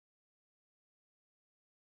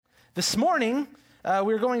This morning,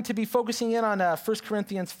 we're going to be focusing in on 1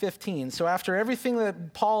 Corinthians 15. So after everything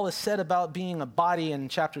that Paul has said about being a body in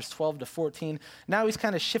chapters 12 to 14, now he's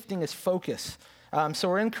kind of shifting his focus. So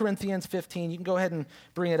we're in Corinthians 15. You can go ahead and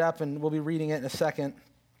bring it up, and we'll be reading it in a second.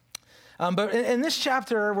 But in this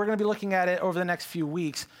chapter, we're going to be looking at it over the next few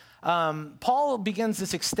weeks. Paul begins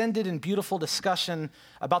this extended and beautiful discussion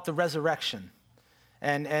about the resurrection.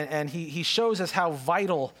 And he shows us how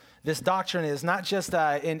vital this doctrine is, not just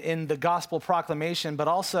in the gospel proclamation, but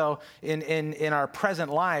also in our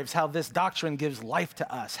present lives, how this doctrine gives life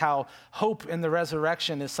to us, how hope in the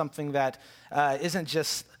resurrection is something that isn't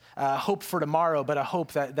just hope for tomorrow, but a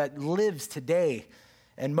hope that lives today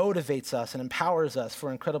and motivates us and empowers us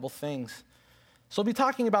for incredible things. So we'll be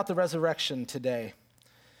talking about the resurrection today.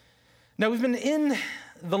 Now, we've been in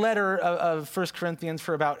the letter of 1 Corinthians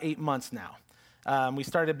for about 8 months now. We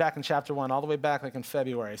started back in chapter 1, all the way back like in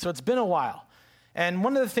February. So it's been a while. And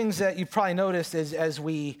one of the things that you've probably noticed is as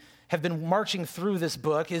we have been marching through this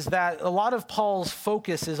book is that a lot of Paul's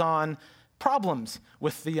focus is on problems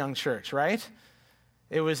with the young church, right?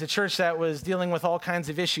 It was a church that was dealing with all kinds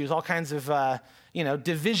of issues, all kinds of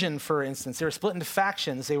division, for instance. They were split into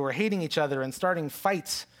factions. They were hating each other and starting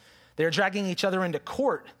fights. They were dragging each other into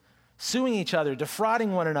court, suing each other,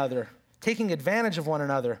 defrauding one another, taking advantage of one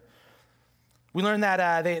another. We learned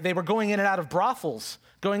that they were going in and out of brothels,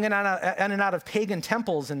 going in and out of pagan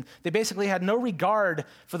temples, and they basically had no regard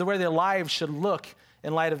for the way their lives should look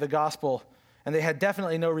in light of the gospel, and they had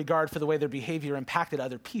definitely no regard for the way their behavior impacted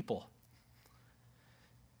other people.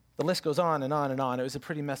 The list goes on and on and on. It was a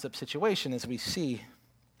pretty messed up situation, as we see.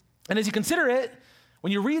 And as you consider it,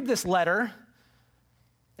 when you read this letter,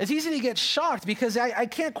 it's easy to get shocked because I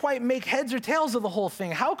can't quite make heads or tails of the whole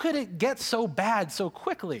thing. How could it get so bad so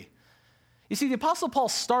quickly? You see, the Apostle Paul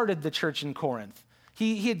started the church in Corinth.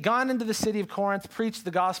 He had gone into the city of Corinth, preached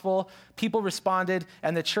the gospel, people responded,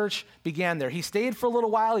 and the church began there. He stayed for a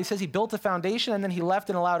little while. He says he built a foundation, and then he left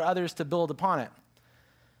and allowed others to build upon it.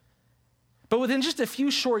 But within just a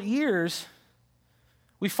few short years,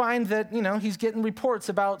 we find that, he's getting reports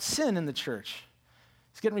about sin in the church.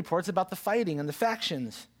 He's getting reports about the fighting and the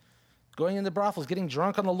factions, going into brothels, getting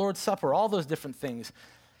drunk on the Lord's Supper, all those different things.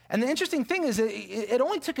 And the interesting thing is it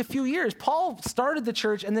only took a few years. Paul started the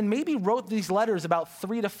church and then maybe wrote these letters about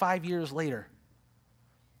 3 to 5 years later.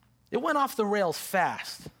 It went off the rails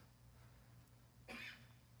fast.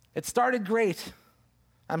 It started great,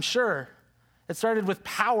 I'm sure. It started with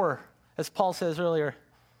power, as Paul says earlier.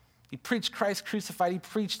 He preached Christ crucified. He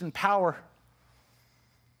preached in power.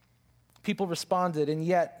 People responded, and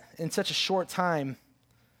yet, in such a short time,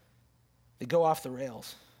 they go off the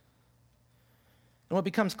rails. And what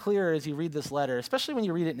becomes clear as you read this letter, especially when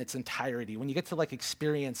you read it in its entirety, when you get to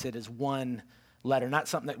experience it as one letter, not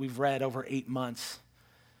something that we've read over 8 months.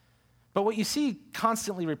 But what you see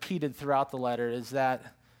constantly repeated throughout the letter is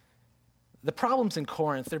that the problems in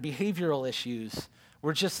Corinth, their behavioral issues,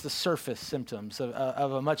 were just the surface symptoms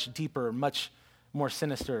of a much deeper, much more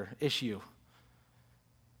sinister issue,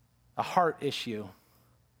 a heart issue.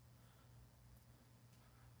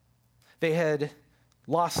 They had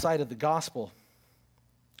lost sight of the gospel.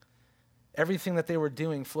 Everything that they were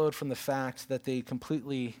doing flowed from the fact that they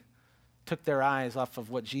completely took their eyes off of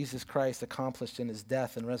what Jesus Christ accomplished in his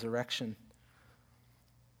death and resurrection.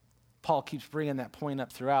 Paul keeps bringing that point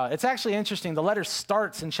up throughout. It's actually interesting. The letter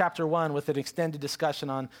starts in chapter 1 with an extended discussion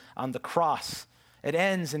on the cross. It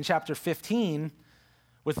ends in chapter 15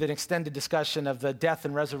 with an extended discussion of the death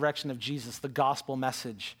and resurrection of Jesus, the gospel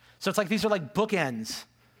message. So it's like these are like bookends.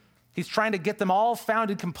 He's trying to get them all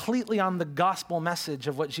founded completely on the gospel message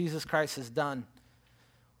of what Jesus Christ has done,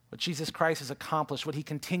 what Jesus Christ has accomplished, what he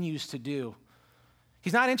continues to do.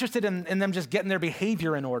 He's not interested in them just getting their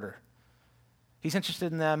behavior in order. He's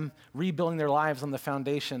interested in them rebuilding their lives on the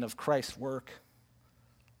foundation of Christ's work.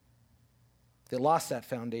 They lost that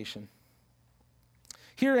foundation.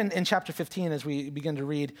 Here in chapter 15, as we begin to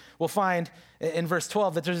read, we'll find in verse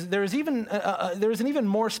 12 that there is an even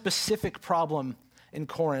more specific problem in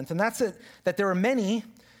Corinth, and that's it, that there are many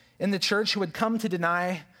in the church who had come to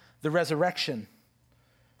deny the resurrection.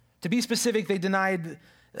 To be specific, they denied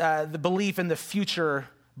the belief in the future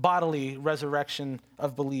bodily resurrection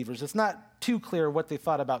of believers. It's not too clear what they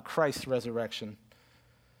thought about Christ's resurrection.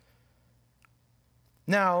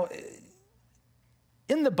 Now,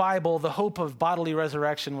 in the Bible, the hope of bodily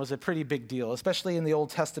resurrection was a pretty big deal, especially in the Old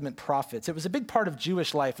Testament prophets. It was a big part of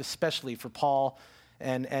Jewish life, especially for Paul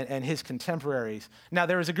and his contemporaries. Now,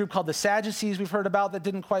 there was a group called the Sadducees we've heard about that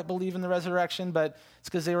didn't quite believe in the resurrection, but it's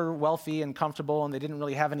because they were wealthy and comfortable and they didn't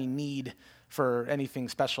really have any need for anything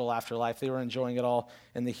special after life. They were enjoying it all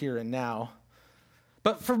in the here and now.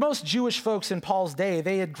 But for most Jewish folks in Paul's day,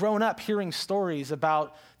 they had grown up hearing stories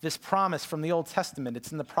about this promise from the Old Testament.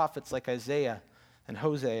 It's in the prophets like Isaiah and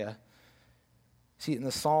Hosea. See it in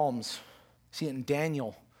the Psalms. See it in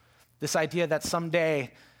Daniel. This idea that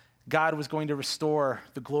someday God was going to restore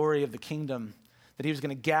the glory of the kingdom, that he was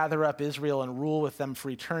going to gather up Israel and rule with them for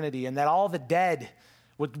eternity, and that all the dead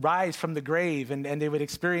would rise from the grave and they would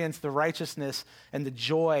experience the righteousness and the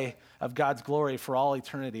joy of God's glory for all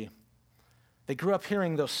eternity. They grew up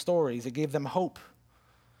hearing those stories. It gave them hope.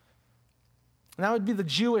 And that would be the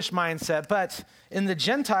Jewish mindset, but in the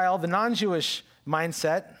Gentile, the non-Jewish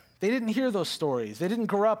mindset, they didn't hear those stories. They didn't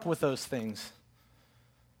grow up with those things.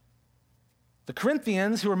 The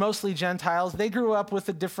Corinthians, who were mostly Gentiles, they grew up with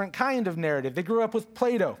a different kind of narrative. They grew up with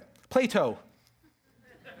Plato.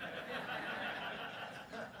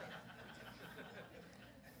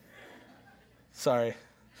 Sorry.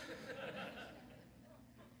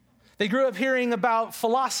 They grew up hearing about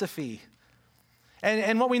philosophy.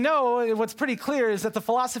 And what we know, what's pretty clear, is that the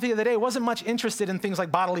philosophy of the day wasn't much interested in things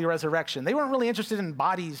like bodily resurrection. They weren't really interested in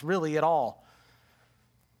bodies, really, at all.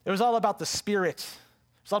 It was all about the spirit.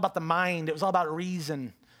 It was all about the mind. It was all about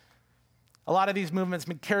reason. A lot of these movements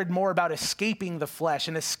cared more about escaping the flesh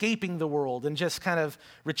and escaping the world and just kind of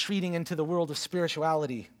retreating into the world of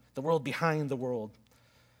spirituality, the world behind the world.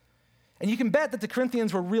 And you can bet that the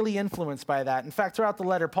Corinthians were really influenced by that. In fact, throughout the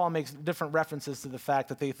letter, Paul makes different references to the fact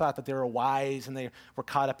that they thought that they were wise and they were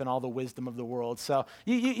caught up in all the wisdom of the world. So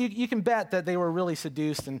you can bet that they were really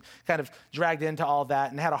seduced and kind of dragged into all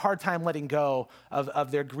that and had a hard time letting go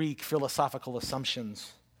of their Greek philosophical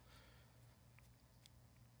assumptions.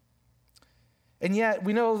 And yet,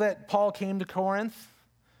 we know that Paul came to Corinth.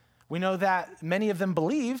 We know that many of them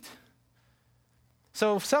believed.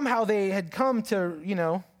 So somehow they had come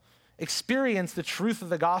to, experience the truth of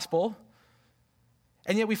the gospel,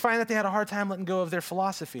 and yet we find that they had a hard time letting go of their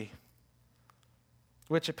philosophy,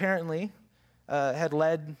 which apparently had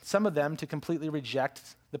led some of them to completely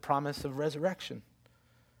reject the promise of resurrection.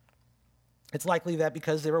 It's likely that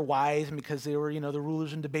because they were wise and because they were, the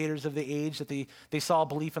rulers and debaters of the age, that they saw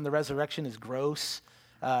belief in the resurrection as gross,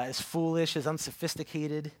 as foolish, as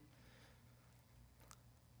unsophisticated.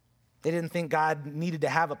 They didn't think God needed to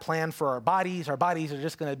have a plan for our bodies. Our bodies are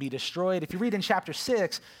just going to be destroyed. If you read in chapter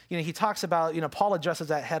 6, he talks about, Paul addresses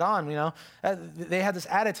that head on, they had this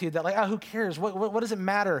attitude that who cares? What does it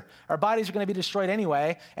matter? Our bodies are going to be destroyed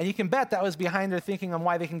anyway. And you can bet that was behind their thinking on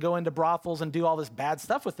why they can go into brothels and do all this bad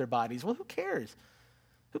stuff with their bodies. Well, who cares?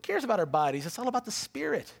 Who cares about our bodies? It's all about the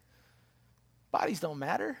spirit. Bodies don't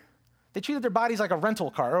matter. They treated their bodies like a rental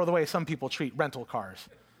car, or the way some people treat rental cars.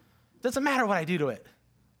 It doesn't matter what I do to it.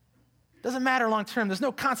 Doesn't matter long term. There's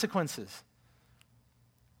no consequences.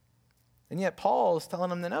 And yet Paul is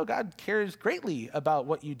telling them that no, God cares greatly about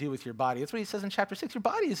what you do with your body. That's what he says in chapter 6. Your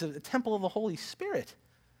body is a temple of the Holy Spirit.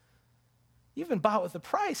 You've been bought with a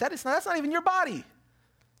price. That's not even your body.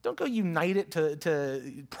 Don't go unite it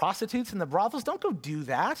to prostitutes in the brothels. Don't go do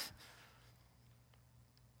that.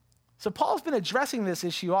 So Paul's been addressing this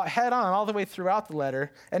issue head on all the way throughout the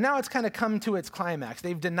letter, and now it's kind of come to its climax.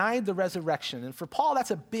 They've denied the resurrection, and for Paul, that's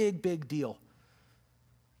a big, big deal.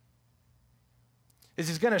 As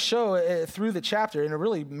he's going to show through the chapter in a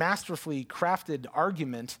really masterfully crafted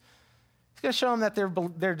argument, he's going to show them that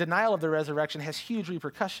their denial of the resurrection has huge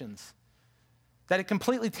repercussions, that it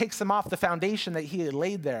completely takes them off the foundation that he had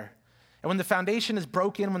laid there. And when the foundation is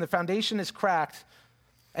broken, when the foundation is cracked,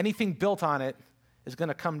 anything built on it is going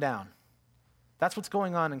to come down. That's what's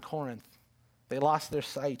going on in Corinth. They lost their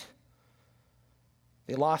sight.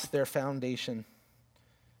 They lost their foundation.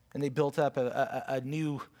 And they built up a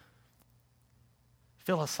new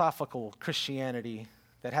philosophical Christianity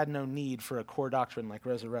that had no need for a core doctrine like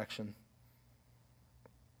resurrection.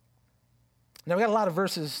 Now, we got a lot of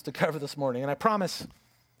verses to cover this morning, and I promise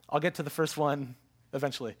I'll get to the first one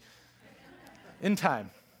eventually. In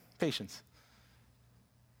time. Patience.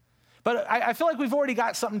 But I feel like we've already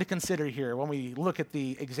got something to consider here when we look at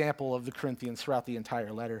the example of the Corinthians throughout the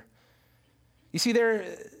entire letter. You see,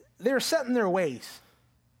 they're set in their ways.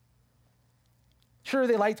 Sure,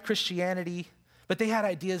 they liked Christianity, but they had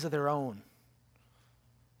ideas of their own.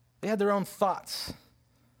 They had their own thoughts.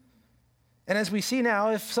 And as we see now,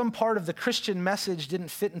 if some part of the Christian message didn't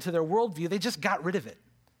fit into their worldview, they just got rid of it.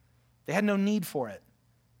 They had no need for it.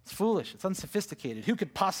 It's foolish. It's unsophisticated. Who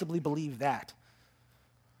could possibly believe that?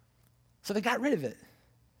 So they got rid of it.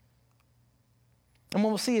 And what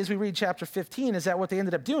we'll see as we read chapter 15 is that what they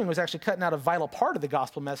ended up doing was actually cutting out a vital part of the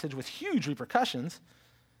gospel message with huge repercussions,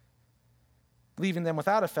 leaving them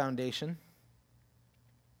without a foundation.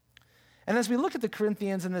 And as we look at the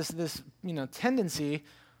Corinthians and this tendency,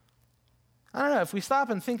 I don't know, if we stop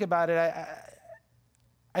and think about it,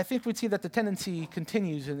 I think we'd see that the tendency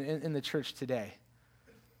continues in the church today.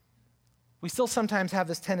 We still sometimes have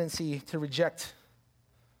this tendency to reject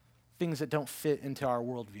things that don't fit into our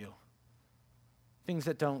worldview, things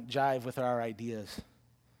that don't jive with our ideas.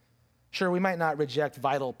 Sure, we might not reject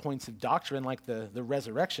vital points of doctrine like the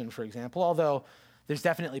resurrection, for example, although there's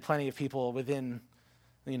definitely plenty of people within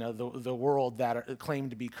the world that claim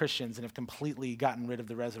to be Christians and have completely gotten rid of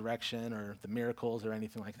the resurrection or the miracles or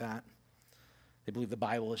anything like that. They believe the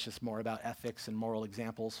Bible is just more about ethics and moral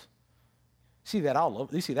examples. You see that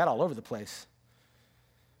all over the place.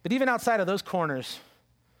 But even outside of those corners,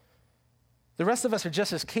 the rest of us are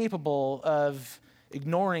just as capable of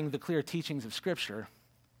ignoring the clear teachings of Scripture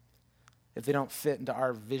if they don't fit into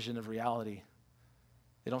our vision of reality.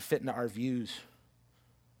 They don't fit into our views.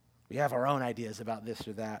 We have our own ideas about this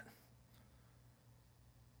or that.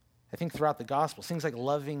 I think throughout the Gospels, things like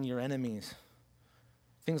loving your enemies,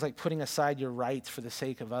 things like putting aside your rights for the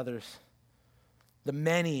sake of others, the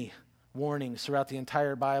many warnings throughout the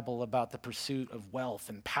entire Bible about the pursuit of wealth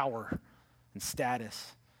and power and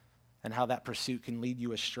status and how that pursuit can lead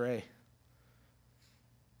you astray.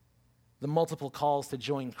 The multiple calls to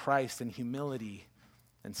join Christ in humility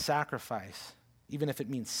and sacrifice, even if it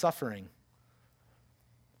means suffering.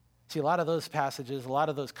 See, a lot of those passages, a lot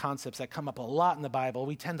of those concepts that come up a lot in the Bible,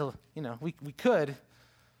 we tend to, we could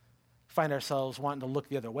find ourselves wanting to look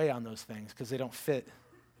the other way on those things because they don't fit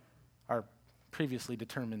our previously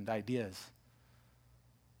determined ideas.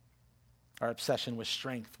 Our obsession with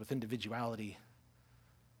strength, with individuality,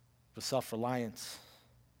 with self-reliance,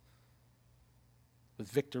 with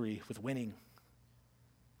victory, with winning,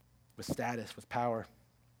 with status, with power.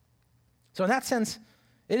 So in that sense,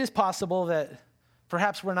 it is possible that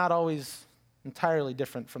perhaps we're not always entirely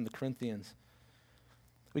different from the Corinthians.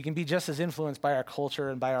 We can be just as influenced by our culture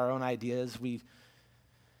and by our own ideas. We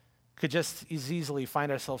could just as easily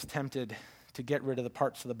find ourselves tempted to get rid of the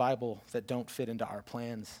parts of the Bible that don't fit into our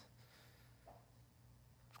plans.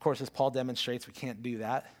 Of course, as Paul demonstrates, we can't do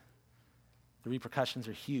that. The repercussions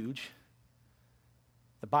are huge.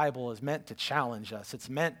 The Bible is meant to challenge us. It's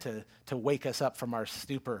meant to wake us up from our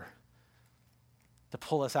stupor, to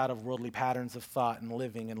pull us out of worldly patterns of thought and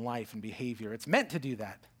living and life and behavior. It's meant to do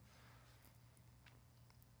that.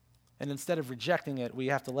 And instead of rejecting it, we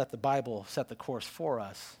have to let the Bible set the course for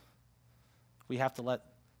us. We have to let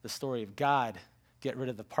the story of God get rid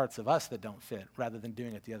of the parts of us that don't fit, rather than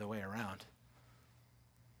doing it the other way around.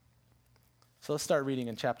 So let's start reading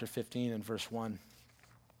in chapter 15 and verse 1.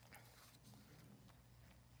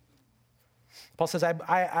 Paul says,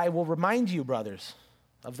 I will remind you, brothers,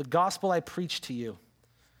 of the gospel I preached to you,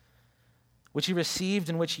 which you received,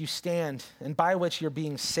 in which you stand, and by which you're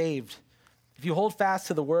being saved, if you hold fast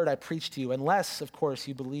to the word I preached to you, unless, of course,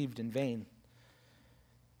 you believed in vain.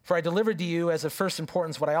 For I delivered to you as of first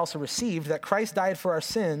importance what I also received, that Christ died for our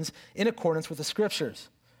sins in accordance with the Scriptures,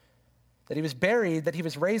 that he was buried, that he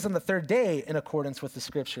was raised on the third day in accordance with the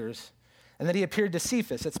Scriptures, and that he appeared to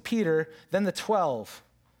Cephas, that's Peter, then the 12.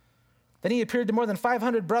 Then he appeared to more than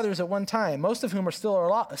 500 brothers at one time, most of whom are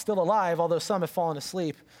still alive, although some have fallen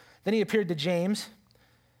asleep. Then he appeared to James,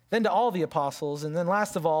 then to all the apostles, and then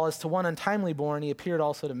last of all, as to one untimely born, he appeared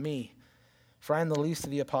also to me. For I am the least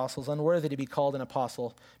of the apostles, unworthy to be called an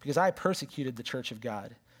apostle, because I persecuted the church of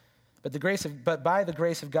God. But by the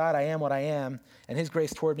grace of God I am what I am, and his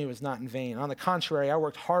grace toward me was not in vain. On the contrary, I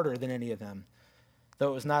worked harder than any of them,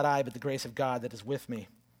 though it was not I, but the grace of God that is with me.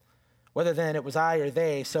 Whether then it was I or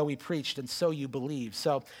they, so we preached, and so you believed.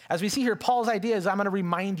 So as we see here, Paul's idea is I'm going to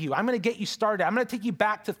remind you. I'm going to get you started. I'm going to take you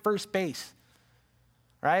back to first base.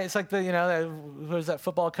 Right? It's like who was that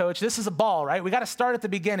football coach? This is a ball, right? We got to start at the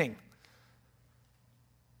beginning.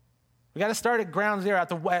 We got to start at ground zero,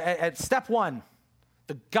 at step one,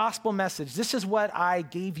 the gospel message. This is what I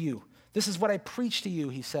gave you. This is what I preached to you,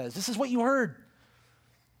 he says. This is what you heard.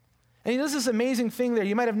 And he does this amazing thing there.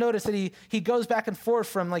 You might have noticed that he goes back and forth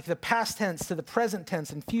from like the past tense to the present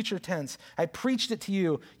tense and future tense. I preached it to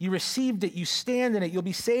you. You received it. You stand in it. You'll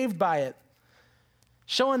be saved by it.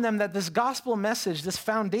 Showing them that this gospel message, this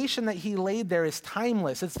foundation that he laid there is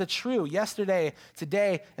timeless. It's the true yesterday,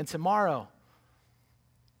 today, and tomorrow.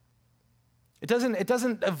 It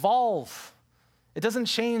doesn't evolve. It doesn't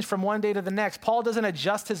change from one day to the next. Paul doesn't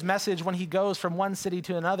adjust his message when he goes from one city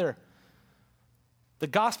to another. The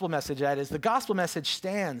gospel message, that is, the gospel message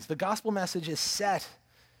stands. The gospel message is set.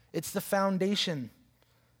 It's the foundation.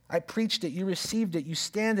 I preached it. You received it. You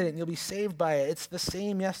stand in it, and you'll be saved by it. It's the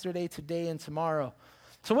same yesterday, today, and tomorrow.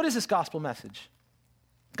 So what is this gospel message?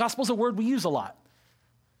 Gospel is a word we use a lot.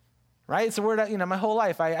 right? It's a word, my whole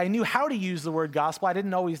life. I knew how to use the word gospel. I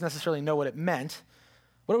didn't always necessarily know what it meant.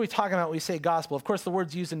 What are we talking about when we say gospel? Of course, the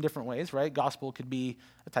word's used in different ways, right? Gospel could be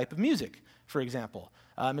a type of music, for example.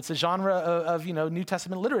 It's a genre of New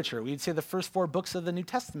Testament literature. We'd say the first 4 books of the New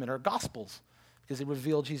Testament are gospels because they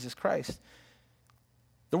reveal Jesus Christ.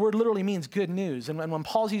 The word literally means good news. And when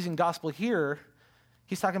Paul's using gospel here,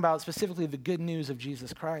 he's talking about specifically the good news of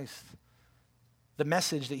Jesus Christ, the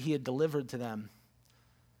message that he had delivered to them,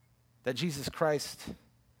 that Jesus Christ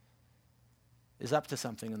is up to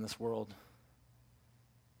something in this world,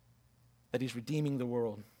 that he's redeeming the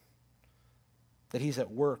world, that he's at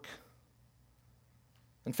work.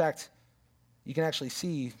 In fact, you can actually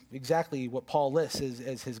see exactly what Paul lists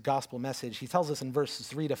as his gospel message. He tells us in verses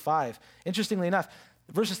 3 to 5. Interestingly enough,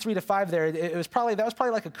 verses 3 to 5 there, that was probably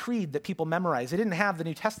like a creed that people memorized. They didn't have the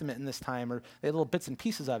New Testament in this time, or they had little bits and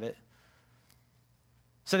pieces of it.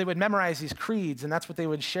 So they would memorize these creeds, and that's what they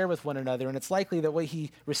would share with one another. And it's likely that what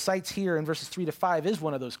he recites here in verses 3 to 5 is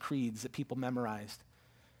one of those creeds that people memorized.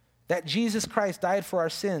 That Jesus Christ died for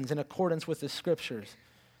our sins in accordance with the Scriptures,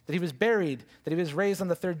 that he was buried, that he was raised on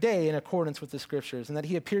the 3rd day in accordance with the Scriptures, and that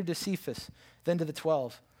he appeared to Cephas, then to the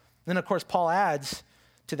 12. And then, of course, Paul adds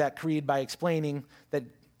to that creed by explaining that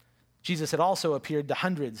Jesus had also appeared to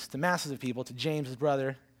hundreds, to masses of people, to James, his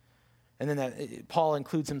brother, and then that Paul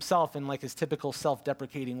includes himself in like his typical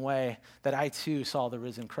self-deprecating way, that I too saw the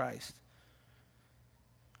risen Christ.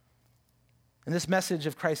 And this message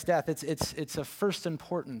of Christ's death, it's of first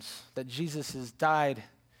importance that Jesus has died,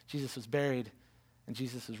 Jesus was buried, and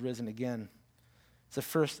Jesus is risen again. It's of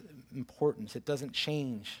first importance. It doesn't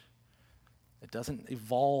change. It doesn't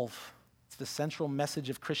evolve. It's the central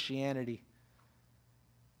message of Christianity.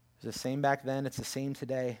 It was the same back then. It's the same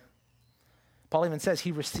today. Paul even says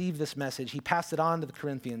he received this message. He passed it on to the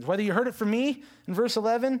Corinthians. Whether you heard it from me in verse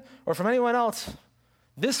 11 or from anyone else,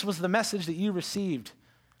 this was the message that you received.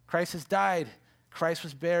 Christ has died, Christ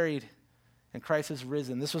was buried, and Christ has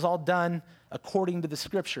risen. This was all done according to the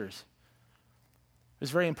Scriptures. It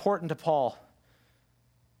was very important to Paul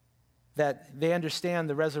that they understand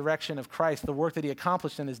the resurrection of Christ, the work that he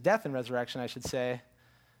accomplished in his death and resurrection, I should say.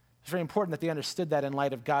 It's very important that they understood that in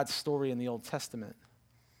light of God's story in the Old Testament.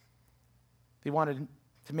 They wanted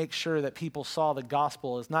to make sure that people saw the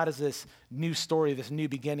gospel as not as this new story, this new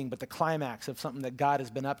beginning, but the climax of something that God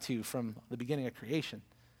has been up to from the beginning of creation,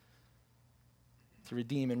 to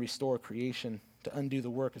redeem and restore creation, to undo the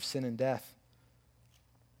work of sin and death.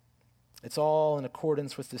 It's all in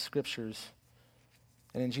accordance with the Scriptures.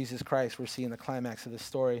 And in Jesus Christ, we're seeing the climax of this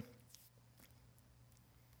story.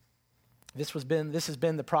 This has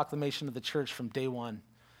been the proclamation of the church from day one.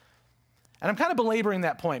 And I'm kind of belaboring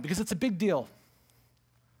that point because it's a big deal.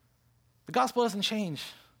 The gospel doesn't change.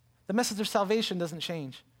 The message of salvation doesn't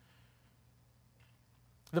change.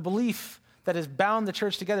 The belief that has bound the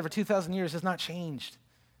church together for 2,000 years has not changed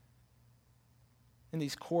in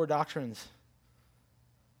these core doctrines.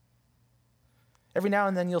 Every now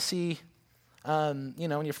and then you'll see, when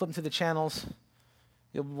you're flipping through the channels,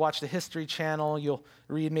 you'll watch the History Channel, you'll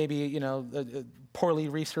read maybe, poorly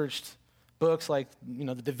researched books like,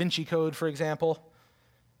 the Da Vinci Code, for example,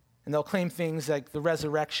 and they'll claim things like the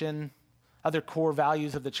resurrection, other core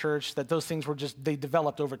values of the church, that those things they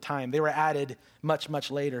developed over time. They were added much, much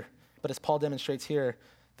later. But as Paul demonstrates here,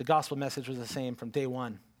 the gospel message was the same from day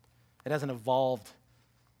one. It hasn't evolved.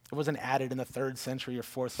 It wasn't added in the 3rd century or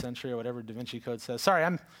 4th century or whatever Da Vinci Code says. Sorry,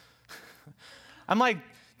 I'm like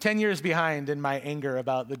 10 years behind in my anger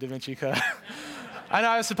about the Da Vinci Code. I know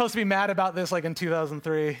I was supposed to be mad about this like in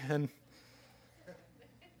 2003, and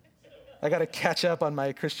I got to catch up on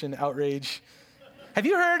my Christian outrage. Have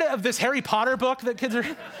you heard of this Harry Potter book that kids are...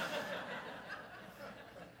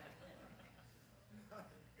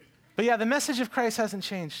 But yeah, the message of Christ hasn't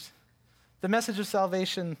changed. The message of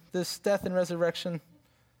salvation, this death and resurrection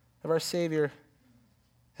of our Savior,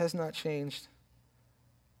 has not changed.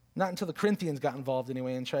 Not until the Corinthians got involved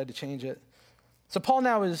anyway and tried to change it. So Paul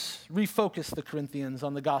now has refocused the Corinthians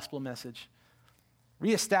on the gospel message,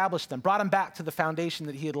 reestablished them, brought them back to the foundation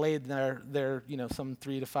that he had laid there some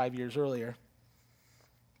 3 to 5 years earlier.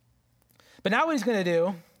 But now what he's going to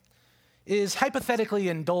do is hypothetically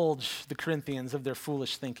indulge the Corinthians of their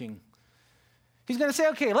foolish thinking. He's going to say,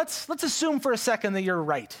 okay, let's assume for a second that you're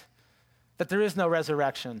right, that there is no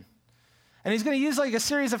resurrection. And he's going to use like a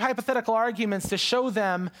series of hypothetical arguments to show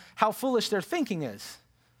them how foolish their thinking is,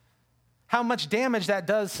 how much damage that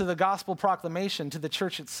does to the gospel proclamation, to the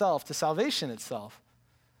church itself, to salvation itself,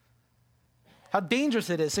 how dangerous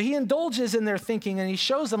it is. So he indulges in their thinking and he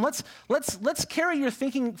shows them, let's carry your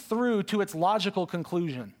thinking through to its logical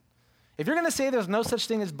conclusion. If you're going to say there's no such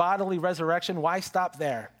thing as bodily resurrection, why stop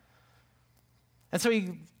there? And so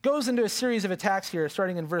he goes into a series of attacks here,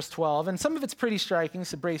 starting in verse 12, and some of it's pretty striking,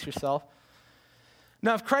 so brace yourself.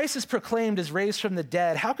 Now, if Christ is proclaimed as raised from the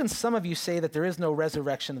dead, how can some of you say that there is no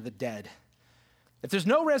resurrection of the dead? If there's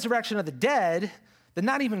no resurrection of the dead, then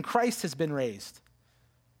not even Christ has been raised.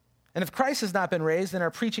 And if Christ has not been raised, then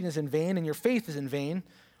our preaching is in vain and your faith is in vain.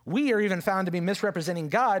 We are even found to be misrepresenting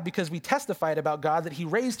God because we testified about God that he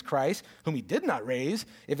raised Christ, whom he did not raise,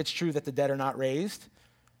 if it's true that the dead are not raised.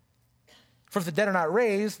 For if the dead are not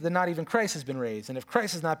raised, then not even Christ has been raised. And if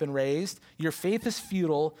Christ has not been raised, your faith is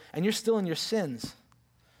futile and you're still in your sins.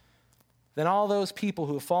 Then all those people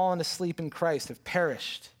who have fallen asleep in Christ have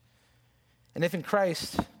perished. And if in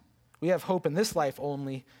Christ we have hope in this life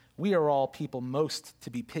only, we are all people most to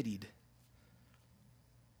be pitied.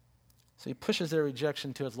 So he pushes their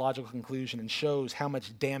rejection to its logical conclusion and shows how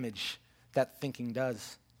much damage that thinking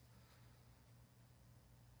does.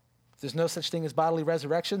 If there's no such thing as bodily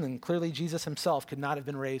resurrection, then clearly Jesus himself could not have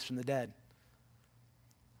been raised from the dead.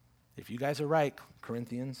 If you guys are right,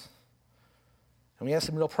 Corinthians. And we have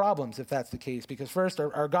some real problems if that's the case, because first,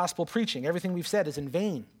 our gospel preaching, everything we've said is in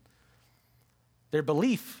vain. Their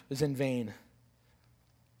belief is in vain.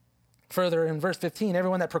 Further, in verse 15,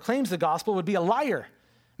 everyone that proclaims the gospel would be a liar,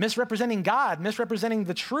 misrepresenting God, misrepresenting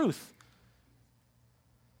the truth.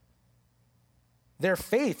 Their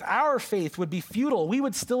faith, our faith, would be futile. We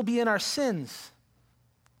would still be in our sins.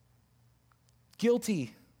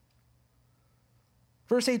 Guilty.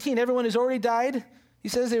 Verse 18, everyone who's already died, he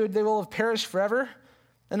says they will have perished forever.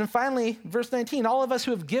 And then finally, verse 19, all of us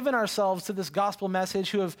who have given ourselves to this gospel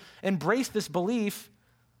message, who have embraced this belief,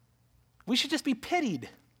 we should just be pitied.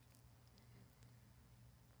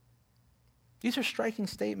 These are striking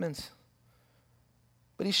statements.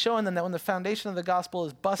 But he's showing them that when the foundation of the gospel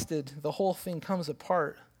is busted, the whole thing comes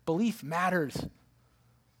apart. Belief matters.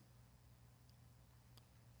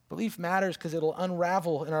 Belief matters because it'll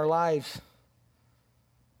unravel in our lives.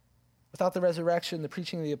 Without the resurrection, the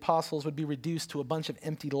preaching of the apostles would be reduced to a bunch of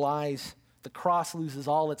empty lies. The cross loses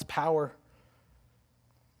all its power.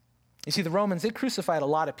 You see, the Romans, they crucified a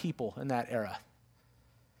lot of people in that era.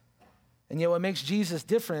 And yet what makes Jesus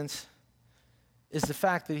different is the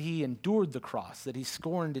fact that he endured the cross, that he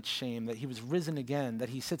scorned its shame, that he was risen again, that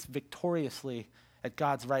he sits victoriously at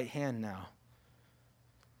God's right hand now.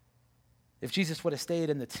 If Jesus would have stayed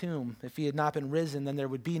in the tomb, if he had not been risen, then there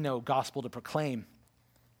would be no gospel to proclaim.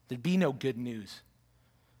 There'd be no good news.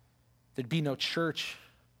 There'd be no church.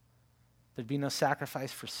 There'd be no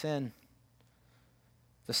sacrifice for sin.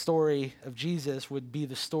 The story of Jesus would be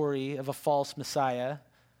the story of a false Messiah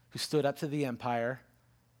who stood up to the empire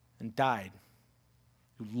and died,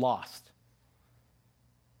 who lost.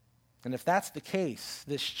 And if that's the case,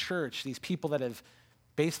 this church, these people that have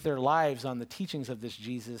based their lives on the teachings of this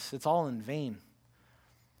Jesus, it's all in vain.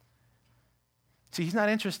 See, he's not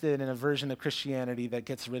interested in a version of Christianity that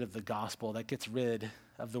gets rid of the gospel, that gets rid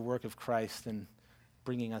of the work of Christ and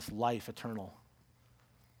bringing us life eternal.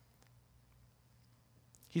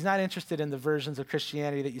 He's not interested in the versions of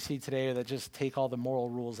Christianity that you see today that just take all the moral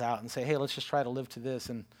rules out and say, hey, let's just try to live to this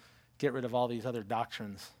and get rid of all these other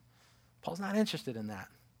doctrines. Paul's not interested in that.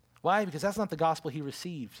 Why? Because that's not the gospel he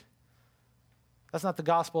received. That's not the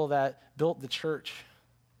gospel that built the church,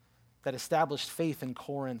 that established faith in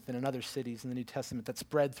Corinth and in other cities in the New Testament, that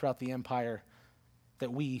spread throughout the empire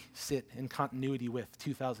that we sit in continuity with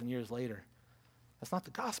 2,000 years later. That's not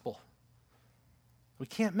the gospel. We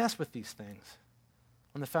can't mess with these things.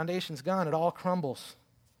 When the foundation's gone, it all crumbles.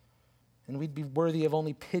 And we'd be worthy of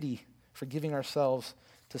only pity for giving ourselves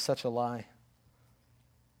to such a lie.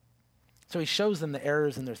 So he shows them the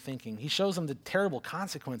errors in their thinking. He shows them the terrible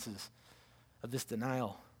consequences of this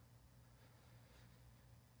denial.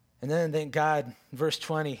 And then, thank God, verse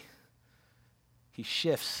 20, he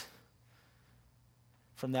shifts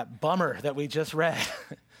from that bummer that we just read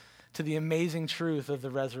to the amazing truth of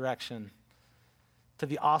the resurrection, to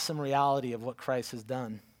the awesome reality of what Christ has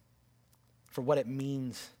done, for what it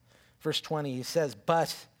means. Verse 20, he says,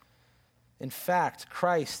 but in fact,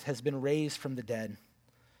 Christ has been raised from the dead,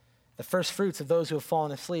 the first fruits of those who have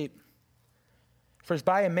fallen asleep. For as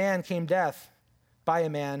by a man came death, by a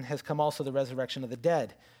man has come also the resurrection of the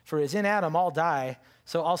dead. For as in Adam all die,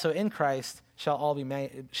 so also in Christ shall all be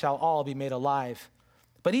made alive.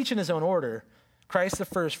 But each in his own order. Christ the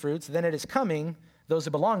first fruits, then it is coming those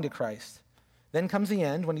who belong to Christ. Then comes the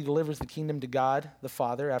end when he delivers the kingdom to God the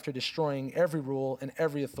Father after destroying every rule and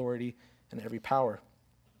every authority and every power.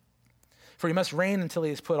 For he must reign until he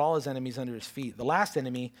has put all his enemies under his feet. The last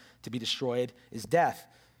enemy to be destroyed is death.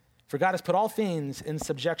 For God has put all things in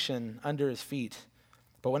subjection under his feet.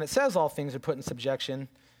 But when it says all things are put in subjection,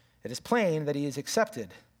 it is plain that he is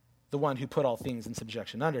accepted, the one who put all things in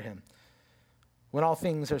subjection under him. When all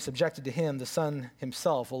things are subjected to him, the Son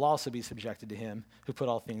himself will also be subjected to him who put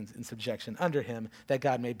all things in subjection under him, that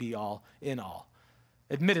God may be all in all.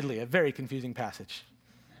 Admittedly, a very confusing passage.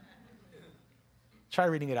 Try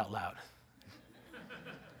reading it out loud.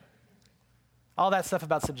 All that stuff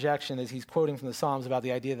about subjection is he's quoting from the Psalms about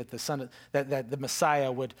the idea that that the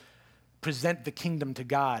Messiah would present the kingdom to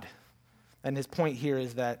God. And his point here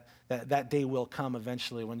is that day will come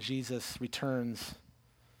eventually when Jesus returns,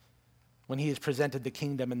 when he has presented the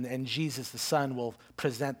kingdom, and Jesus, the Son, will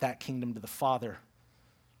present that kingdom to the Father.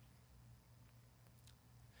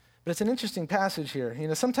 But it's an interesting passage here. You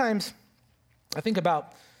know, sometimes I think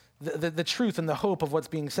about the truth and the hope of what's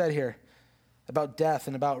being said here about death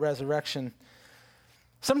and about resurrection.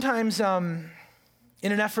 Sometimes in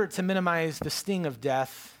an effort to minimize the sting of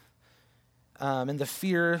death and the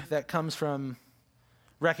fear that comes from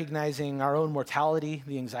recognizing our own mortality,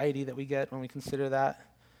 the anxiety that we get when we consider that,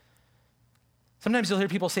 sometimes you'll hear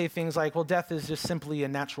people say things like, well, death is just simply a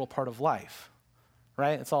natural part of life,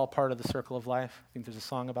 right? It's all part of the circle of life. I think there's a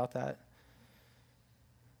song about that.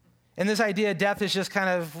 And this idea death is just kind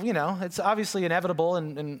of, it's obviously inevitable,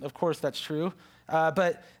 and of course that's true.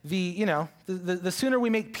 But the sooner we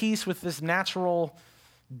make peace with this natural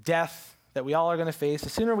death that we all are going to face, the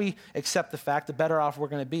sooner we accept the fact, the better off we're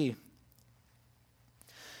going to be.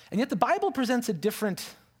 And yet the Bible presents a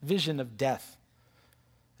different vision of death,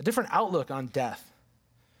 a different outlook on death.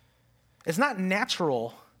 It's not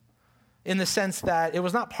natural in the sense that it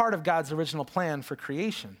was not part of God's original plan for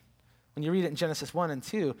creation. When you read it in Genesis 1 and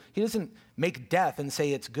 2, he doesn't make death and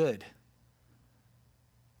say it's good.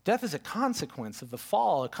 Death is a consequence of the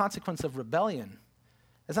fall, a consequence of rebellion.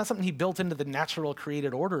 It's not something he built into the natural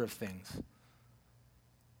created order of things.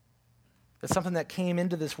 It's something that came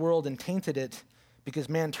into this world and tainted it because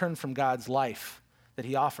man turned from God's life that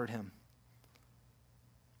he offered him.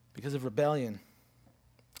 Because of rebellion.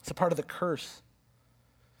 It's a part of the curse.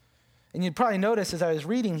 And you'd probably notice as I was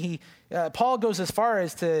reading, Paul goes as far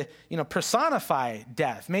as to, personify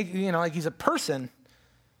death, make, like he's a person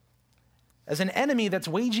as an enemy that's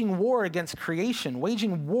waging war against creation,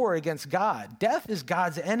 waging war against God. Death is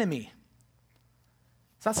God's enemy.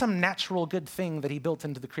 It's not some natural good thing that he built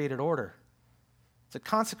into the created order. It's a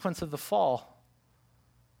consequence of the fall.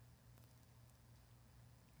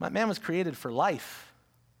 Man was created for life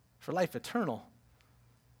eternal.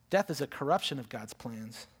 Death is a corruption of God's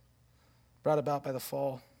plans, brought about by the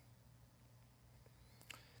fall.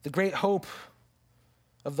 The great hope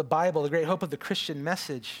of the Bible, the great hope of the Christian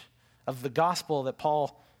message, of the gospel that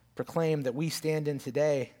Paul proclaimed that we stand in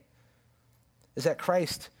today, is that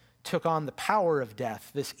Christ took on the power of death,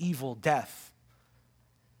 this evil death.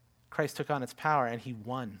 Christ took on its power and he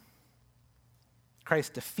won.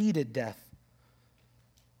 Christ defeated death.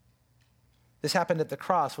 This happened at the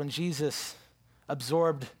cross when Jesus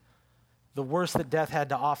absorbed the worst that death had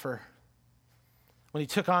to offer, when he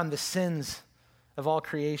took on the sins of all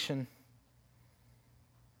creation,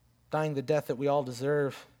 dying the death that we all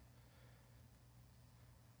deserve.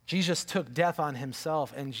 Jesus took death on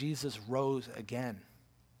himself, and Jesus rose again.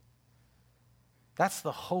 That's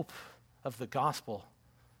the hope of the gospel.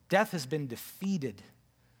 Death has been defeated.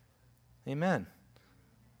 Amen.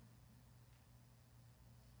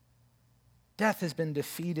 Death has been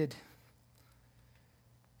defeated.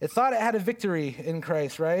 It thought it had a victory in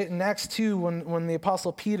Christ, right? In Acts 2, when the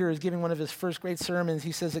Apostle Peter is giving one of his first great sermons,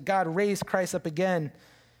 he says that God raised Christ up again,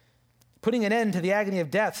 putting an end to the agony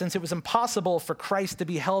of death, since it was impossible for Christ to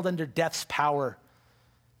be held under death's power.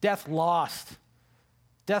 Death lost.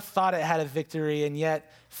 Death thought it had a victory and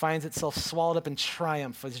yet finds itself swallowed up in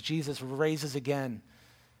triumph as Jesus raises again,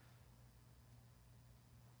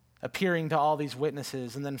 appearing to all these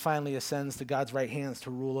witnesses, and then finally ascends to God's right hands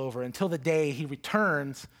to rule over until the day he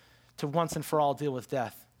returns to once and for all deal with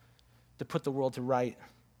death, to put the world to right.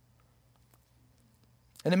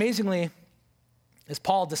 And amazingly, as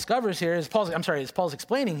Paul discovers here, as Paul's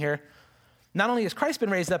explaining here, not only has Christ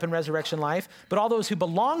been raised up in resurrection life, but all those who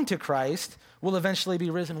belong to Christ will eventually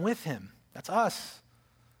be risen with him. That's us.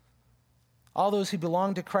 All those who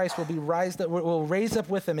belong to Christ will raise up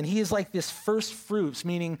with him, and he is like this first fruits,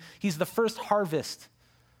 meaning he's the first harvest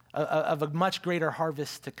of a much greater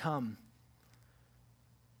harvest to come.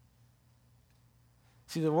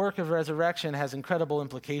 See, the work of resurrection has incredible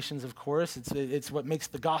implications, of course. It's what makes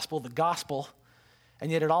the gospel,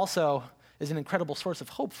 and yet it also is an incredible source of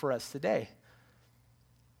hope for us today.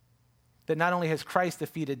 That not only has Christ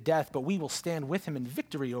defeated death, but we will stand with him in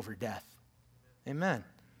victory over death. Amen.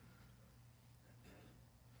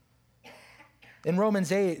 In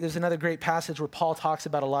Romans 8, there's another great passage where Paul talks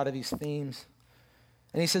about a lot of these themes.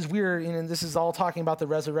 And he says this is all talking about the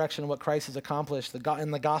resurrection, what Christ has accomplished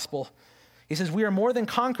in the gospel. He says, we are more than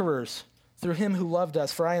conquerors through him who loved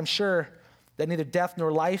us. For I am sure that neither death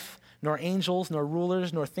nor life, nor angels, nor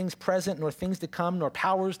rulers, nor things present, nor things to come, nor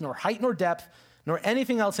powers, nor height, nor depth, nor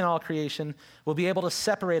anything else in all creation will be able to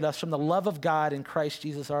separate us from the love of God in Christ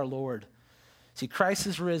Jesus our Lord. See, Christ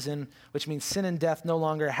is risen, which means sin and death no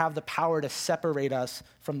longer have the power to separate us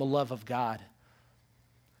from the love of God.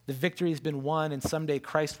 The victory has been won, and someday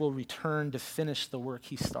Christ will return to finish the work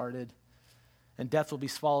he started, and death will be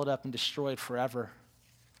swallowed up and destroyed forever.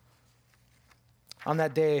 On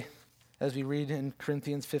that day, as we read in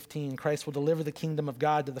Corinthians 15, Christ will deliver the kingdom of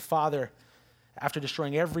God to the Father after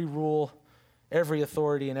destroying every rule, every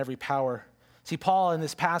authority, and every power. See, Paul in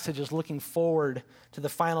this passage is looking forward to the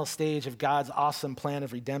final stage of God's awesome plan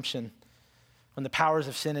of redemption, when the powers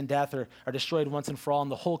of sin and death are destroyed once and for all,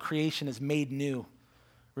 and the whole creation is made new,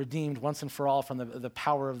 redeemed once and for all from the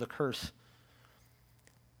power of the curse.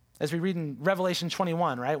 As we read in Revelation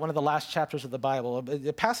 21, right, one of the last chapters of the Bible,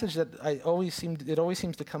 a passage that it always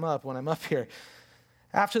seems to come up when I'm up here.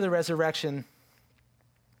 After the resurrection,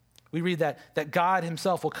 we read that God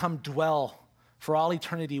himself will come dwell for all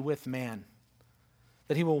eternity with man,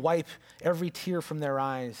 that he will wipe every tear from their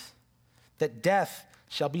eyes, that death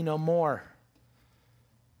shall be no more.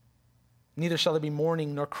 Neither shall there be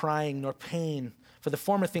mourning, nor crying, nor pain, for the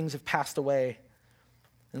former things have passed away.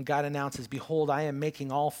 And God announces, behold, I am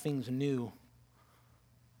making all things new.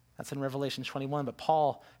 That's in Revelation 21, but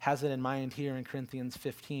Paul has it in mind here in Corinthians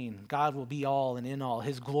 15. God will be all and in all.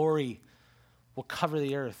 His glory will cover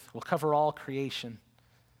the earth, will cover all creation.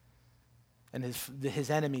 And his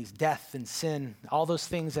enemies, death and sin, all those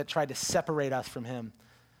things that tried to separate us from him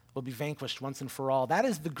will be vanquished once and for all. That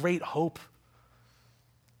is the great hope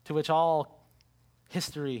to which all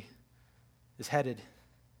history is headed.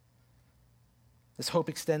 This hope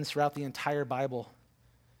extends throughout the entire Bible,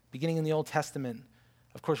 beginning in the Old Testament,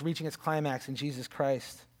 of course, reaching its climax in Jesus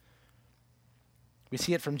Christ. We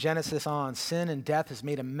see it from Genesis on. Sin and death has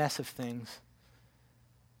made a mess of things,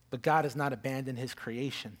 but God has not abandoned his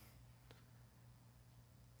creation.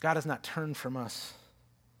 God has not turned from us.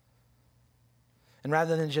 And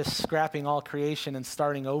rather than just scrapping all creation and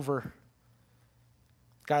starting over,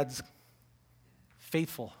 God's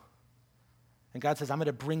faithful. And God says, I'm going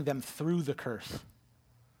to bring them through the curse.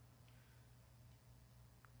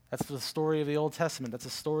 That's the story of the Old Testament. That's the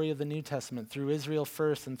story of the New Testament, through Israel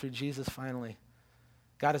first and through Jesus finally.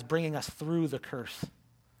 God is bringing us through the curse.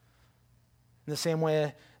 In the same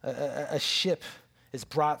way a ship is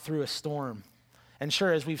brought through a storm. And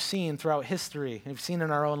sure, as we've seen throughout history, we've seen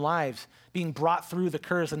in our own lives, being brought through the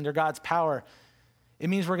curse under God's power, it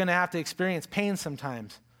means we're going to have to experience pain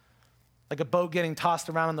sometimes. Like a boat getting tossed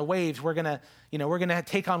around in the waves, we're going to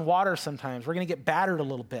take on water sometimes. We're going to get battered a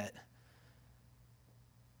little bit.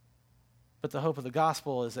 But the hope of the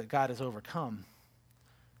gospel is that God has overcome,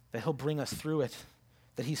 that he'll bring us through it,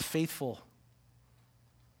 that he's faithful,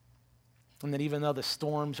 and that even though the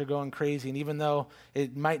storms are going crazy, and even though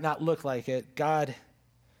it might not look like it, God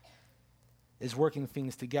is working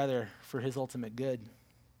things together for his ultimate good.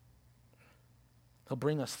 He'll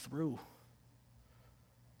bring us through.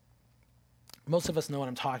 Most of us know what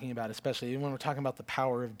I'm talking about, especially when we're talking about the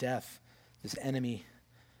power of death, this enemy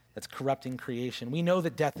that's corrupting creation. We know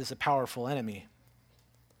that death is a powerful enemy.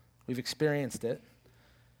 We've experienced it.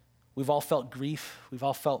 We've all felt grief. We've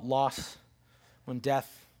all felt loss when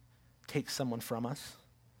death takes someone from us.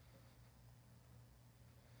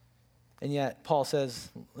 And yet, Paul says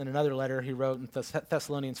in another letter he wrote in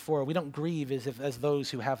Thessalonians 4, we don't grieve as those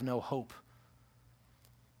who have no hope.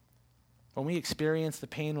 When we experience the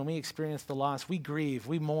pain, when we experience the loss, we grieve,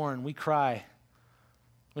 we mourn, we cry.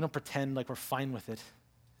 We don't pretend like we're fine with it.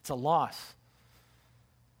 It's a loss.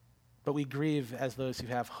 But we grieve as those who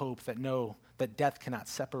have hope, that know that death cannot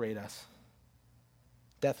separate us.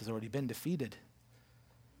 Death has already been defeated.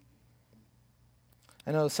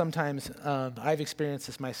 I know sometimes I've experienced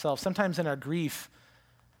this myself. Sometimes in our grief,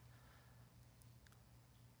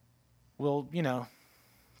 we'll,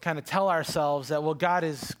 kind of tell ourselves that, well, God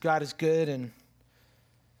is good and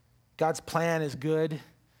God's plan is good.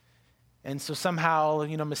 And so somehow,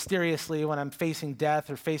 mysteriously, when I'm facing death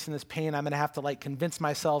or facing this pain, I'm going to have to convince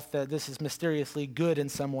myself that this is mysteriously good in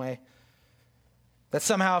some way. That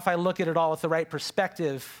somehow if I look at it all with the right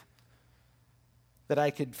perspective, that I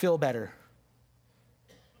could feel better.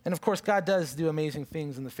 And of course, God does do amazing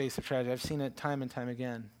things in the face of tragedy. I've seen it time and time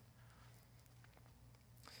again.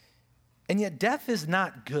 And yet death is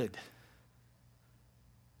not good.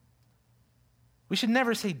 We should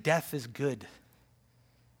never say death is good.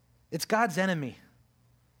 It's God's enemy.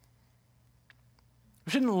 We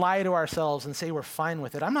We shouldn't lie to ourselves and say we're fine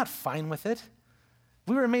with it. I'm not fine with it.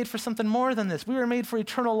 We were made for something more than this. We were made for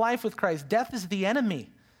eternal life with Christ. Death is the enemy.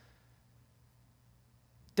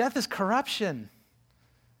 Death is corruption.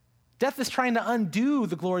 Death is trying to undo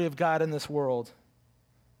the glory of God in this world.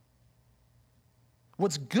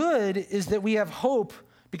 What's good is that we have hope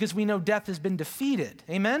because we know death has been defeated.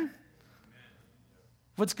 Amen?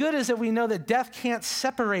 What's good is that we know that death can't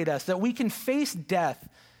separate us, that we can face death,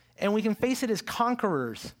 and we can face it as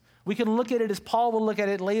conquerors. We can look at it as Paul will look at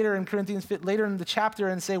it later in Corinthians, later in the chapter,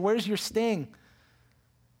 and say, where's your sting?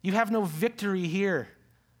 You have no victory here.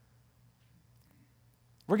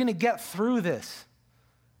 We're going to get through this.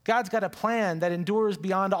 God's got a plan that endures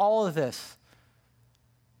beyond all of this.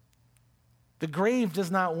 The grave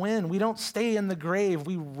does not win. We don't stay in the grave.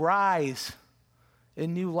 We rise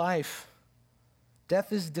in new life.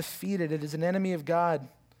 Death is defeated. It is an enemy of God.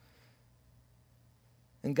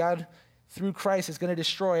 And God, through Christ, is going to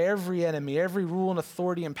destroy every enemy, every rule and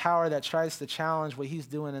authority and power that tries to challenge what he's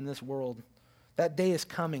doing in this world. That day is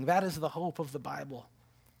coming. That is the hope of the Bible.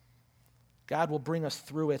 God will bring us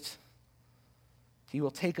through it. He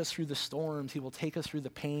will take us through the storms. He will take us through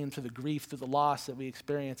the pain, through the grief, through the loss that we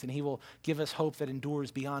experience, and he will give us hope that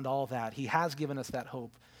endures beyond all that. He has given us that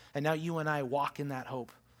hope, and now you and I walk in that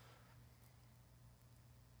hope.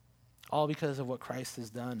 All because of what Christ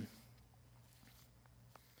has done.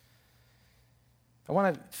 I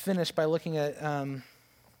want to finish by looking at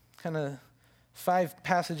kind of 5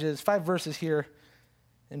 verses here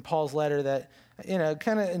in Paul's letter that,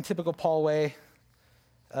 kind of in typical Paul way,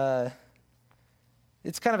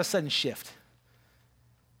 it's kind of a sudden shift.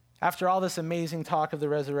 After all this amazing talk of the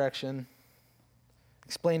resurrection,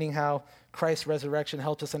 explaining how Christ's resurrection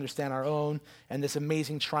helped us understand our own and this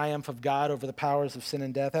amazing triumph of God over the powers of sin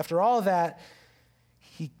and death, after all of that,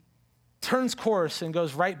 he turns course and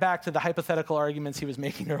goes right back to the hypothetical arguments he was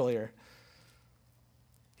making earlier.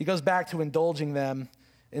 He goes back to indulging them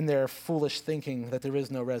in their foolish thinking that there is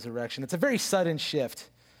no resurrection. It's a very sudden shift.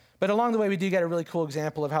 But along the way, we do get a really cool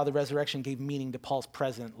example of how the resurrection gave meaning to Paul's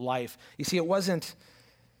present life. You see, it wasn't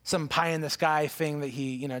some pie-in-the-sky thing that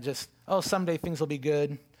he, someday things will be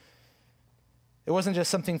good. It wasn't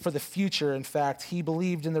just something for the future. In fact, he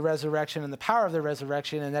believed in the resurrection and the power of the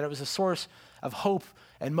resurrection and that it was a source of hope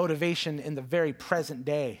and motivation in the very present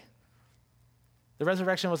day. The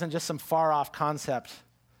resurrection wasn't just some far-off concept.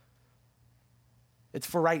 It's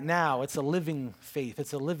for right now. It's a living faith.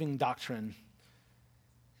 It's a living doctrine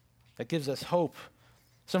that gives us hope.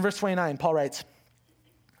 So in verse 29, Paul writes,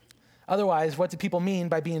 otherwise, what do people mean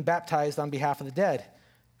by being baptized on behalf of the dead?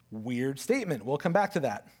 Weird statement. We'll come back to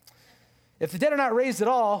that. If the dead are not raised at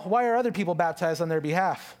all, why are other people baptized on their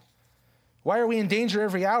behalf? Why are we in danger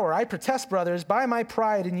every hour? I protest, brothers, by my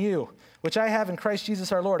pride in you, which I have in Christ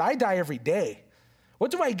Jesus our Lord. I die every day. What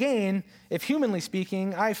do I gain if, humanly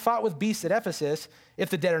speaking, I fought with beasts at Ephesus if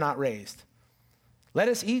the dead are not raised? Let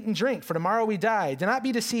us eat and drink, for tomorrow we die. Do not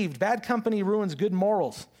be deceived. Bad company ruins good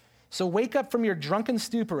morals. So wake up from your drunken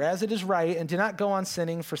stupor, as it is right, and do not go on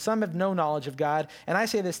sinning, for some have no knowledge of God. And I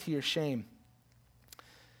say this to your shame.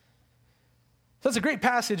 So it's a great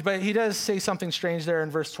passage, but he does say something strange there in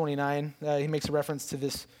verse 29. He makes a reference to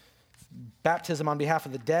this baptism on behalf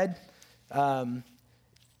of the dead.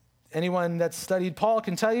 Anyone that's studied Paul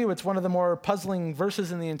can tell you it's one of the more puzzling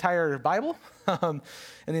verses in the entire Bible, in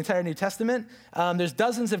the entire New Testament. There's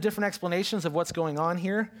dozens of different explanations of what's going on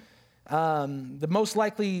here. The most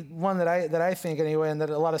likely one that I think anyway, and that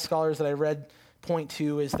a lot of scholars that I read point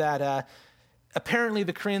to, is that apparently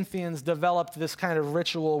the Corinthians developed this kind of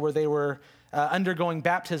ritual where they were undergoing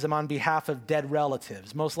baptism on behalf of dead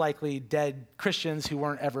relatives, most likely dead Christians who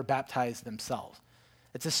weren't ever baptized themselves.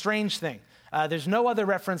 It's a strange thing. There's no other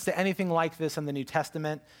reference to anything like this in the New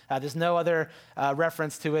Testament. There's no other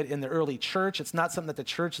reference to it in the early church. It's not something that the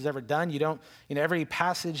church has ever done. Every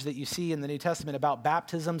passage that you see in the New Testament about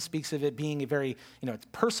baptism speaks of it being a very, it's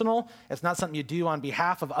personal. It's not something you do on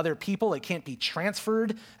behalf of other people. It can't be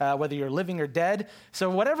transferred, whether you're living or dead. So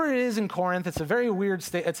whatever it is in Corinth, it's a very weird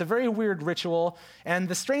it's a very weird ritual. And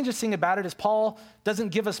the strangest thing about it is Paul doesn't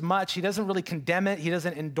give us much. He doesn't really condemn it. He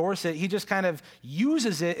doesn't endorse it. He just kind of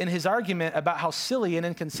uses it in his argument about how silly and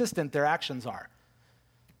inconsistent their actions are.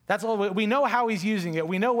 That's all. We know how he's using it.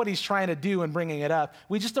 We know what he's trying to do in bringing it up.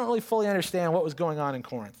 We just don't really fully understand what was going on in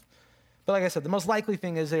Corinth. But like I said, the most likely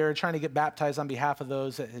thing is they were trying to get baptized on behalf of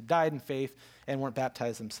those that had died in faith and weren't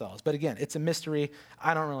baptized themselves. But again, it's a mystery.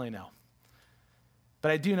 I don't really know. But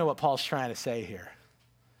I do know what Paul's trying to say here.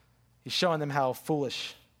 He's showing them how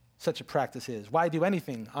foolish such a practice is. Why do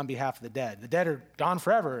anything on behalf of the dead? The dead are gone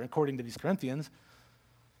forever, according to these Corinthians.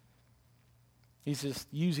 He's just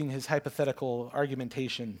using his hypothetical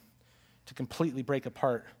argumentation to completely break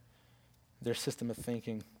apart their system of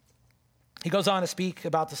thinking. He goes on to speak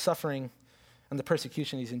about the suffering and the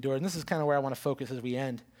persecution he's endured. And this is kind of where I want to focus as we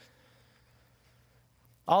end.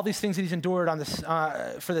 All these things that he's endured on this,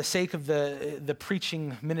 for the sake of the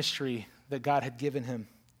preaching ministry that God had given him.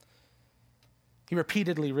 He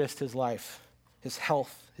repeatedly risked his life, his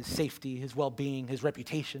health, his safety, his well-being, his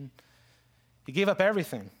reputation. He gave up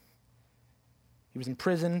everything. He was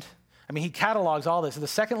imprisoned. I mean, he catalogs all this. In the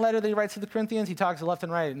second letter that he writes to the Corinthians, he talks left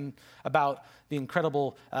and right about the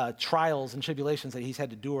incredible trials and tribulations that he's had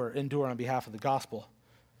to endure on behalf of the gospel.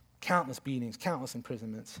 Countless beatings, countless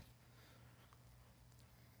imprisonments.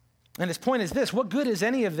 And his point is this: what good is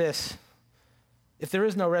any of this if there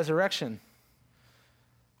is no resurrection?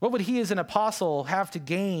 What would he as an apostle have to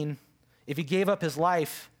gain if he gave up his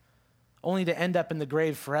life only to end up in the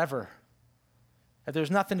grave forever? If there's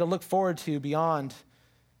nothing to look forward to beyond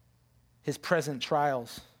his present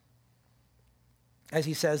trials. As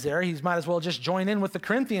he says there, he might as well just join in with the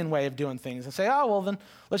Corinthian way of doing things and say, oh, well, then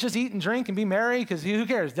let's just eat and drink and be merry, because who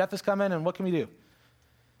cares? Death is coming, and what can we do?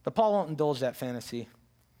 But Paul won't indulge that fantasy.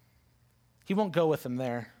 He won't go with them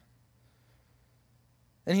there.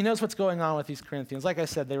 And he knows what's going on with these Corinthians. Like I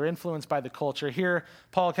said, they were influenced by the culture. Here,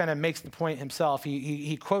 Paul kind of makes the point himself.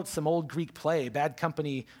 He quotes some old Greek play, "Bad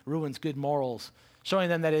company ruins good morals," showing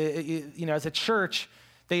them that, as a church,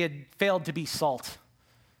 they had failed to be salt.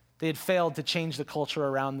 They had failed to change the culture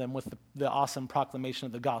around them with the awesome proclamation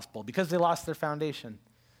of the gospel because they lost their foundation.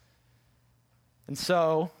 And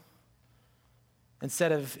so,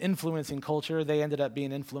 instead of influencing culture, they ended up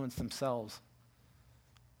being influenced themselves.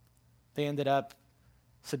 They ended up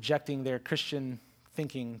subjecting their Christian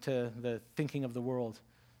thinking to the thinking of the world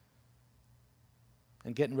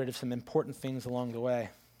and getting rid of some important things along the way.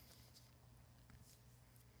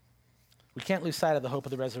 We can't lose sight of the hope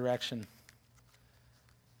of the resurrection.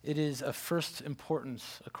 It is of first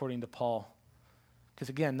importance, according to Paul. Because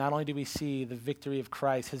again, not only do we see the victory of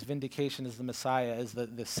Christ, his vindication as the Messiah, as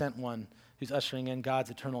the sent one who's ushering in God's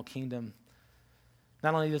eternal kingdom.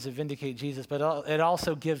 Not only does it vindicate Jesus, but it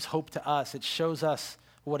also gives hope to us. It shows us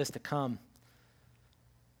what is to come.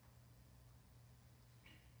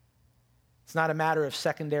 It's not a matter of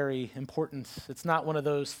secondary importance. It's not one of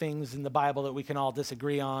those things in the Bible that we can all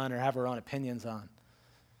disagree on or have our own opinions on.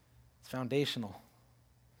 It's foundational.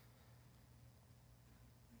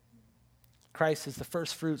 Christ is the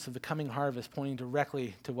first fruits of the coming harvest, pointing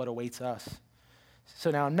directly to what awaits us.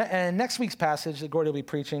 So now, in next week's passage that Gordy will be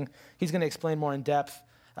preaching, he's going to explain more in depth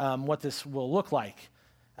what this will look like.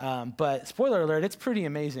 But spoiler alert, it's pretty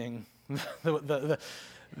amazing, the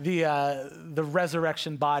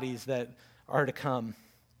resurrection bodies that are to come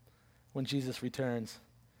when Jesus returns.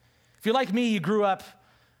 If you're like me, you grew up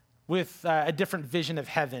with a different vision of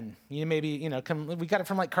heaven. We got it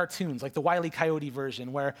from like cartoons, like the Wile E. Coyote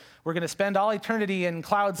version, where we're going to spend all eternity in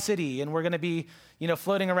Cloud City, and we're going to be,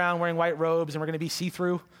 floating around wearing white robes, and we're going to be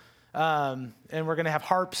see-through, and we're going to have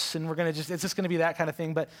harps, and it's just going to be that kind of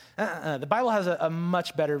thing. But the Bible has a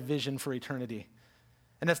much better vision for eternity.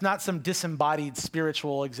 And it's not some disembodied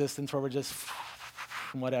spiritual existence where we're just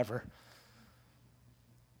whatever.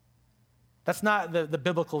 That's not the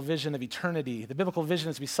biblical vision of eternity. The biblical vision,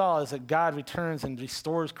 as we saw, is that God returns and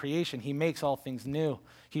restores creation. He makes all things new.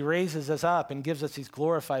 He raises us up and gives us these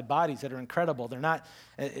glorified bodies that are incredible. They're not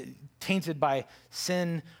tainted by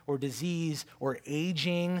sin or disease or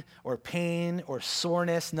aging or pain or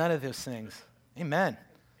soreness, none of those things. Amen.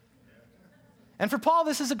 And for Paul,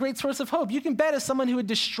 this is a great source of hope. You can bet as someone who had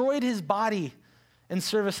destroyed his body in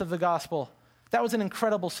service of the gospel, that was an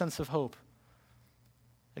incredible sense of hope.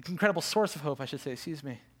 An incredible source of hope, I should say, excuse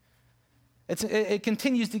me. It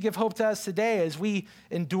continues to give hope to us today as we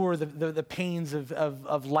endure the pains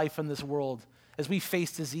of life in this world, as we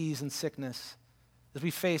face disease and sickness, as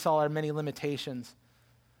we face all our many limitations.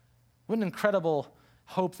 What an incredible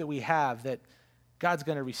hope that we have that God's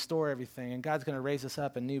going to restore everything and God's going to raise us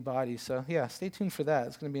up in new bodies. So yeah, stay tuned for that.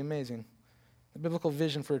 It's going to be amazing. The biblical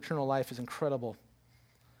vision for eternal life is incredible.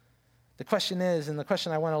 The question is, and the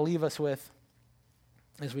question I want to leave us with,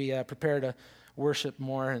 as we prepare to worship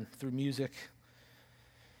more and through music,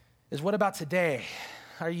 is what about today?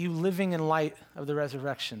 Are you living in light of the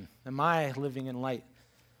resurrection? Am I living in light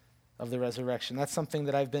of the resurrection? That's something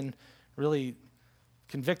that I've been really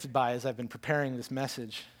convicted by as I've been preparing this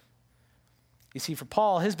message. You see, for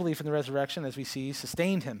Paul, his belief in the resurrection, as we see,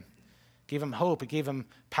 sustained him, gave him hope, it gave him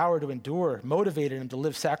power to endure, motivated him to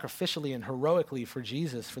live sacrificially and heroically for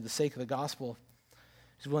Jesus, for the sake of the gospel.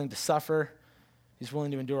 He's willing to suffer. He's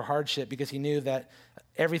willing to endure hardship because he knew that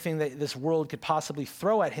everything that this world could possibly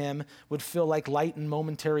throw at him would feel like light and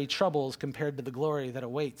momentary troubles compared to the glory that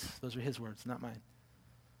awaits. Those are his words, not mine.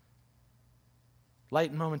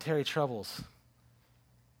 Light and momentary troubles.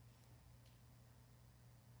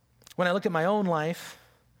 When I look at my own life,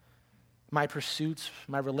 my pursuits,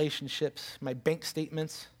 my relationships, my bank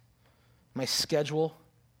statements, my schedule,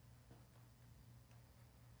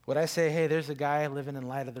 would I say, hey, there's a guy living in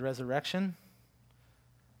light of the resurrection?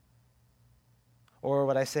 Or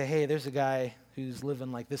would I say, hey, there's a guy who's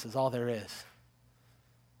living like this is all there is?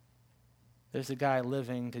 There's a guy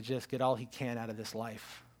living to just get all he can out of this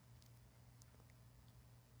life.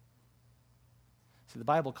 See, the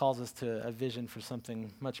Bible calls us to a vision for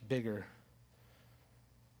something much bigger.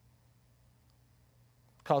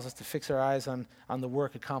 It calls us to fix our eyes on the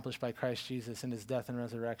work accomplished by Christ Jesus in his death and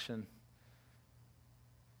resurrection.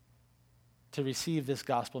 To receive this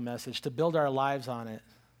gospel message, to build our lives on it,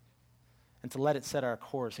 and to let it set our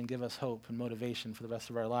course and give us hope and motivation for the rest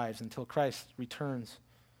of our lives until Christ returns.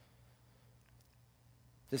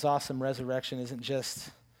 This awesome resurrection isn't just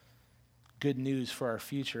good news for our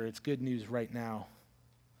future, it's good news right now.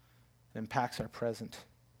 It impacts our present.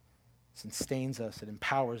 It sustains us, it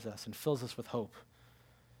empowers us, and fills us with hope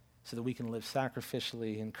so that we can live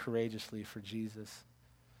sacrificially and courageously for Jesus.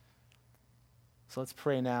 So let's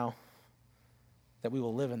pray now that we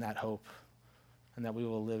will live in that hope and that we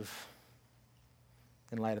will live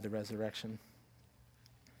in light of the resurrection.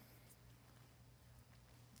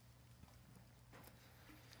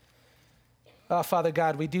 Oh, Father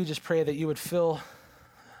God, we do just pray that you would fill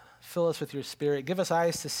us with your Spirit. Give us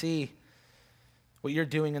eyes to see what you're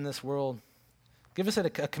doing in this world. Give us a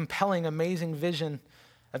compelling, amazing vision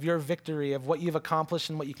of your victory, of what you've accomplished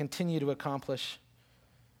and what you continue to accomplish.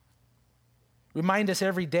 Remind us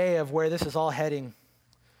every day of where this is all heading.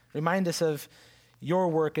 Remind us of your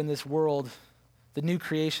work in this world, the new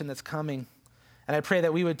creation that's coming. And I pray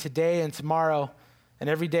that we would today and tomorrow and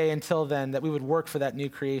every day until then, that we would work for that new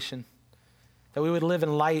creation, that we would live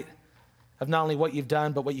in light of not only what you've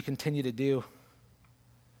done, but what you continue to do.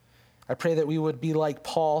 I pray that we would be like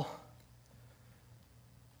Paul,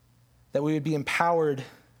 that we would be empowered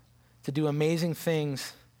to do amazing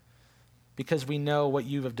things because we know what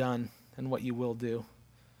you have done and what you will do.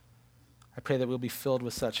 I pray that we'll be filled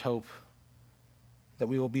with such hope, that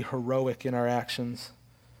we will be heroic in our actions,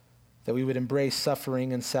 that we would embrace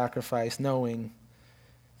suffering and sacrifice, knowing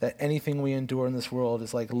that anything we endure in this world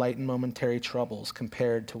is like light and momentary troubles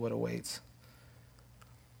compared to what awaits.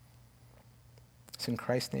 It's in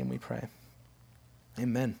Christ's name we pray.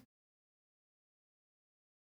 Amen.